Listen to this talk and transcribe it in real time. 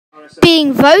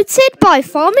Being voted by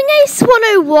Farming Ace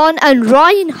 101 and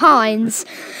Ryan Hinds.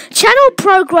 Channel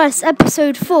Progress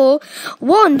Episode 4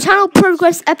 won Channel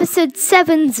Progress Episode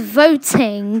 7's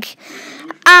voting.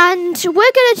 And we're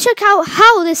going to check out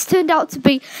how this turned out to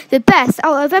be the best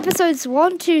out of episodes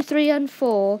 1, 2, 3, and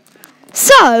 4.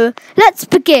 So, let's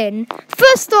begin.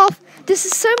 First off, this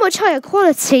is so much higher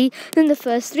quality than the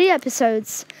first 3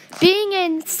 episodes. Being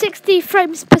in 60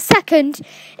 frames per second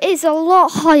is a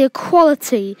lot higher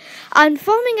quality. And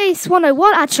Farming Ace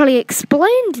 101 actually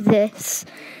explained this.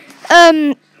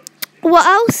 What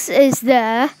else is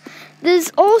there?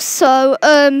 There's also,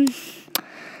 the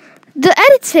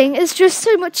editing is just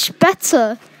so much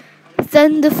better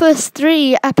than the first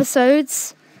 3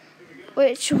 episodes,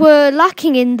 which were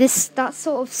lacking in that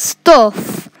sort of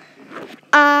stuff.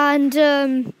 And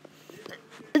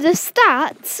the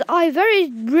stats are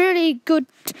really good.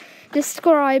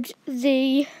 Described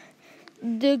the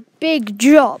big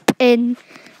drop in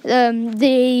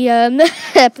the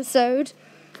episode,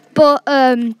 but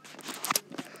that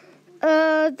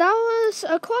was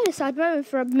quite a sad moment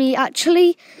for me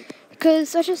actually,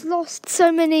 because I just lost so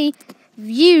many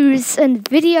views and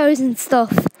videos and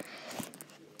stuff.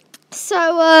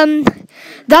 So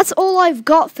that's all I've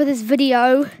got for this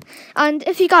video, and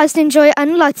if you guys enjoy it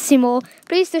and would like to see more,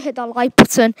 please do hit that like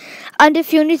button, and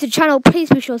if you're new to the channel, please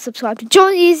be sure to subscribe to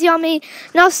join the Easy Army,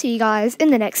 and I'll see you guys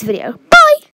in the next video.